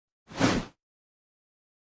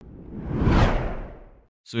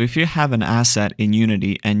So if you have an asset in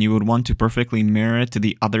Unity and you would want to perfectly mirror it to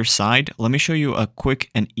the other side, let me show you a quick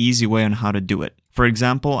and easy way on how to do it. For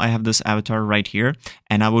example, I have this avatar right here,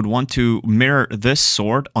 and I would want to mirror this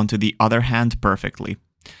sword onto the other hand perfectly.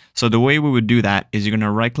 So the way we would do that is you're going to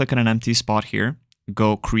right click on an empty spot here,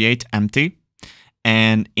 go create empty,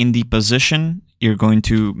 and in the position, you're going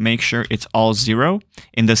to make sure it's all 0.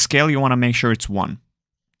 In the scale, you want to make sure it's 1.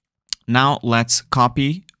 Now let's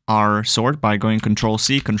copy our sword by going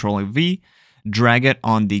Control-C, Control-V, drag it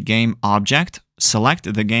on the game object,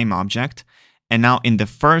 select the game object, and now in the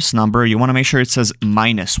first number, you want to make sure it says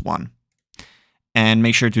 -1. And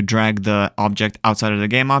make sure to drag the object outside of the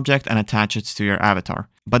game object and attach it to your avatar.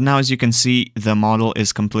 But now as you can see, the model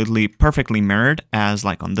is completely perfectly mirrored as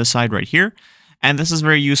like on this side right here. And this is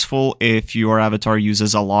very useful if your avatar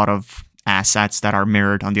uses a lot of assets that are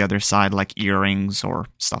mirrored on the other side, like earrings or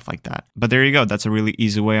stuff like that. But there you go. That's a really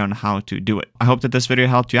easy way on how to do it. I hope that this video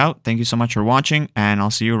helped you out. Thank you so much for watching, and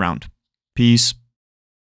I'll see you around. Peace.